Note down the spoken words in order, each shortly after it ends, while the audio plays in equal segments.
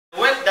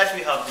that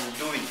we have been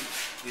doing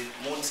with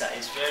Mutsa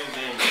is very,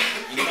 very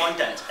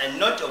important, and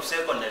not of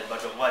secondary,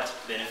 but of what?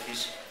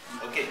 Beneficial.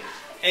 Okay.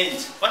 And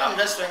what I'm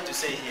just trying to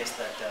say here is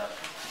that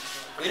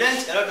we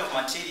learned a lot of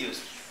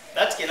materials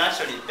that can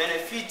actually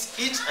benefit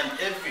each and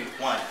every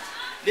one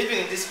living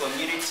in this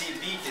community,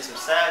 be it a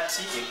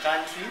society, a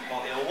country,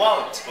 or a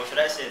world, or should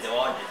I say the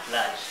world at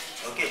large.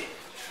 Okay.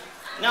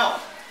 Now,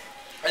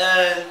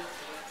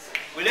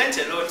 we learned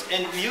a lot,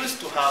 and we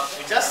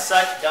just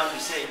sat down to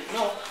say,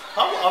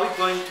 how are we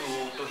going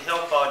to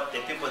help out the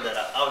people that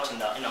are out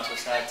in our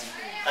society?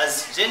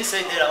 As Jen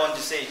said there, I want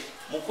to say,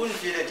 Mukun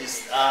village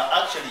is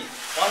actually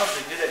one of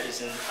the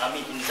villages in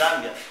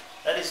Zambia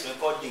that is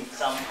recording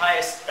some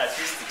highest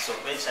statistics of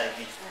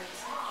HIV.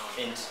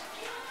 And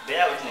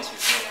bear witness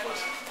with me, of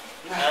course.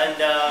 And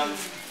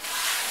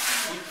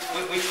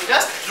we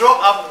just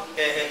draw up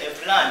a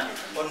plan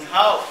on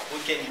how we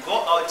can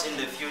go out in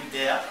the field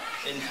there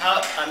and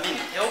help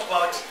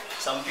out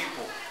some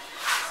people.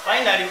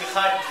 Finally, we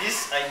had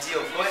this idea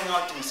of going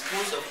out in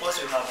schools. Of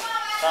course, we have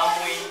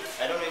Kamui,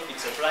 I don't know if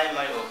it's a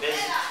primary or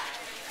basic.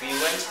 We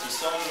went to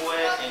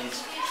somewhere, and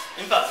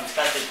in fact, we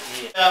started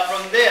here.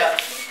 From there,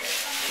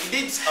 we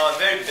did our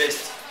very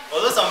best.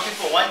 Although some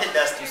people wanted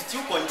us to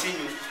still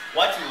continue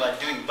what we were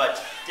doing,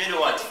 but tell you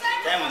what,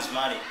 time was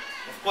money.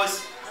 Of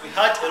course, we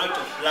had a lot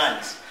of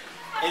plans,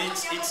 and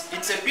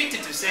it's a pity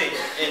to say,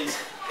 and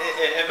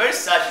a very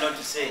sad note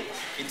to say,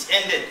 it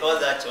ended all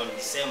that on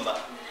December.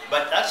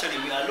 But actually,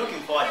 we are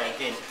looking forward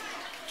again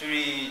to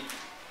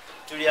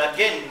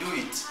again do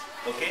it,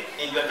 okay?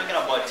 And we are talking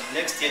about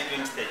next year,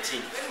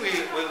 2013. When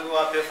we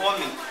were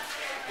performing,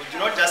 we do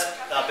not just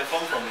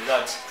perform from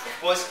without. Of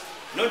course,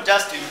 not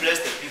just to impress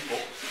the people,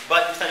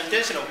 but with an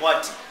intention of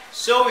what?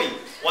 Showing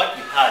what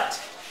we had.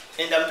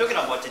 And I'm talking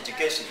about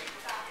education,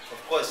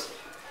 of course.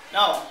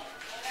 Now,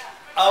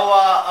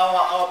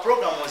 our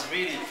program was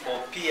really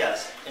for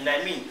peers, and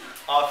I mean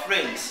our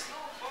friends.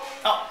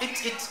 Now,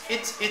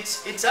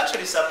 it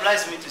actually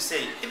surprised me to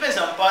say, even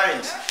some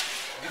parents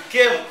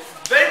became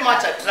very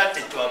much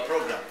attracted to our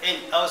program. And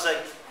I was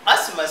like,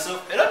 asking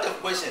myself a lot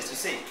of questions to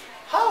say,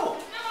 how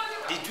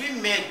did we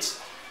make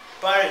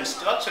parents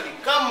to actually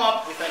come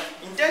up with an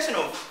intention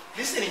of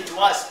listening to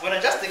us? When I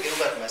just take a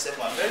look at myself,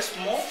 I'm very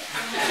small.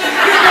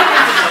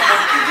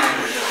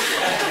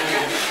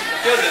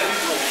 Tell the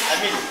people,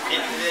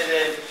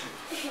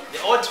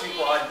 the old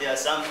people out there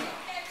something.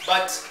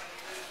 But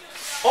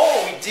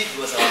all we did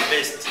was our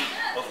best,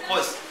 of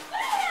course.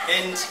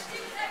 And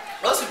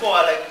those people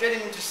are like telling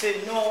me to say,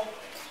 no,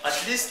 at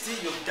least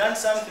you've done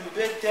something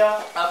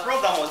better. Our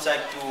program was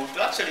like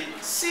to actually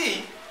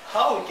see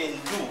how we can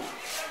do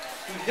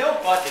to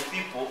help out the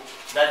people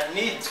that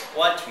need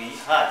what we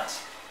had.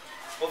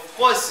 Of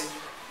course,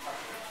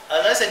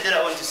 as I said,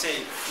 I want to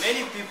say,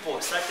 many people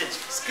started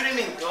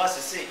screaming to us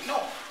to say,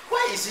 no,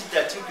 why is it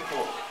that you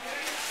people,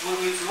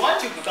 we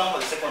want you to come for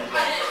the second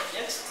round.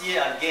 Next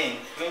year again,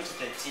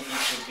 2013, it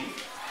will be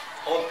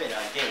open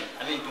again.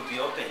 To be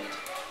opened.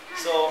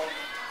 So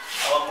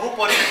our group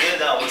all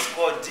together was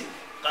called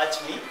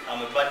Catch Me,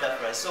 I'm a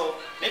Butterfly. So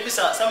maybe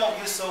some of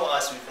you saw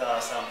us with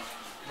some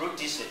blue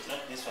t-shirts,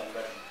 not this one,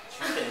 but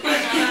you can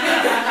catch me.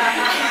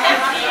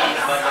 I'm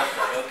a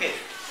Butterfly. Okay.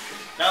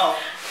 Now,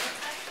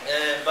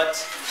 but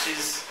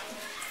she's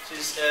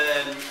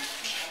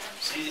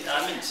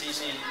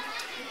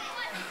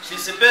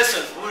a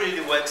person who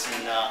really works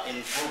in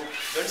group.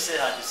 Don't say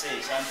her to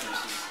say something.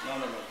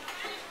 No.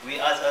 We,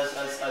 as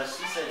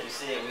she said, to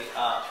say we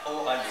are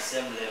all at the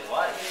same level.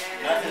 Why?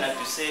 Nothing like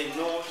to say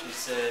no.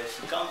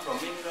 She comes from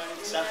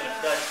England, something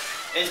like that.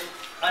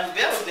 And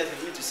bear with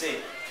me to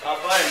say our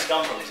parents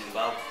come from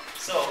Zimbabwe.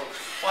 So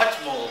what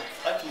more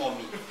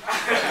me?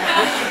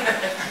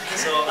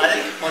 So I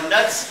think on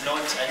that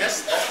note,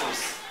 that was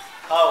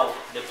how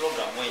the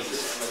program went.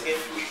 Okay,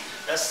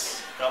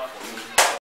 that's that for me.